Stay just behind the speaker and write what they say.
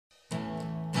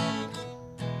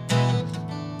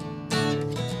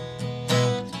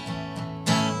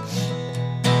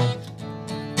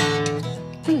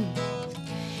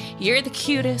You're the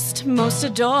cutest, most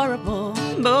adorable,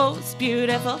 most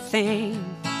beautiful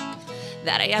thing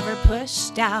that I ever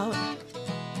pushed out.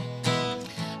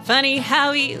 Funny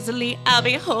how easily I'll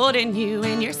be holding you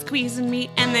and you're squeezing me,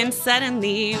 and then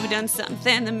suddenly you've done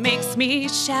something that makes me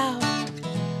shout.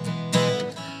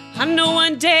 I know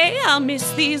one day I'll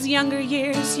miss these younger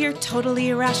years, your totally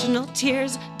irrational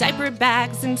tears, diaper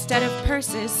bags instead of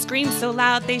purses, scream so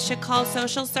loud they should call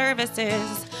social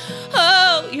services.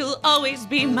 Oh, you'll always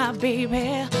be my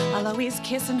baby, I'll always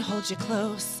kiss and hold you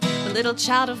close, a little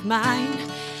child of mine.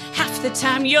 Half the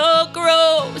time you're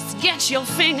gross, get your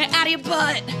finger out of your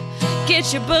butt,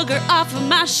 get your booger off of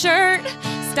my shirt,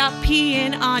 stop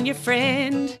peeing on your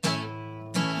friend,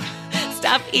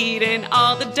 stop eating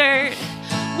all the dirt.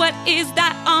 What is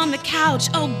that on the couch?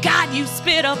 Oh God, you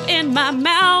spit up in my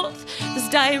mouth. There's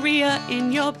diarrhea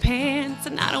in your pants,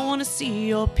 and I don't want to see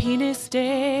your penis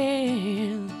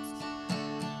dance.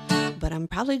 But I'm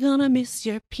probably gonna miss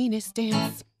your penis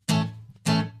dance.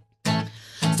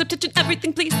 Stop touching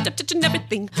everything, please, stop touching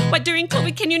everything. Why during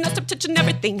COVID can you not stop touching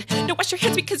everything? No, wash your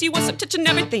hands because you want stop touching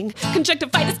everything.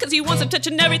 Conjunctivitis because you want stop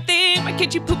touching everything. Why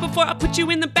can't you poop before I put you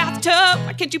in the bathtub?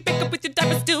 Why can't you pick up with your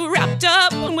diaper still wrapped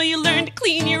up? When will you learn to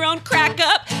clean your own crack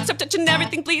up? Stop touching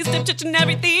everything, please, stop touching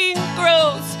everything.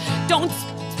 Gross, don't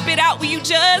spit out what you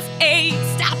just ate.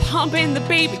 Stop humping the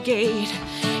baby gate.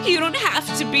 You don't have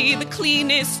to be the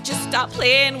cleanest, just stop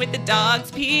playing with the dog's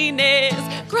penis.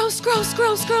 Gross, gross,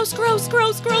 gross, gross, gross,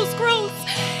 gross, gross, gross.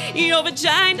 Your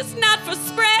vagina's not for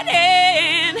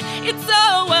spreading. It's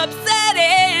so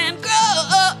upsetting.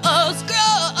 Gross,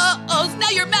 gross. Now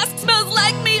your mask smells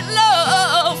like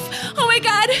meatloaf. Oh my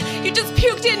God, you just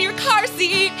puked in your car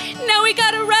seat. Now we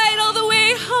gotta ride all the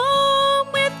way home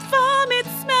with vomit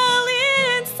smell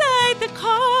inside the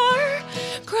car.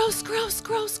 Gross, gross,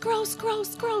 gross, gross,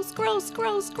 gross, gross, gross,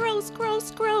 gross, gross,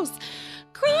 gross, gross,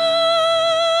 gross.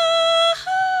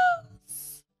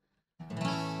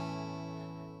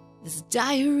 There's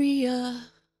diarrhea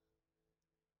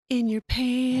in your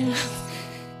pants,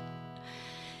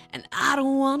 and I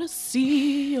don't want to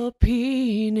see your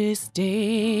penis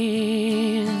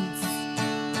dance.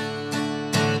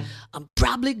 I'm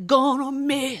probably gonna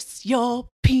miss your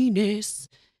penis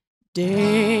dance.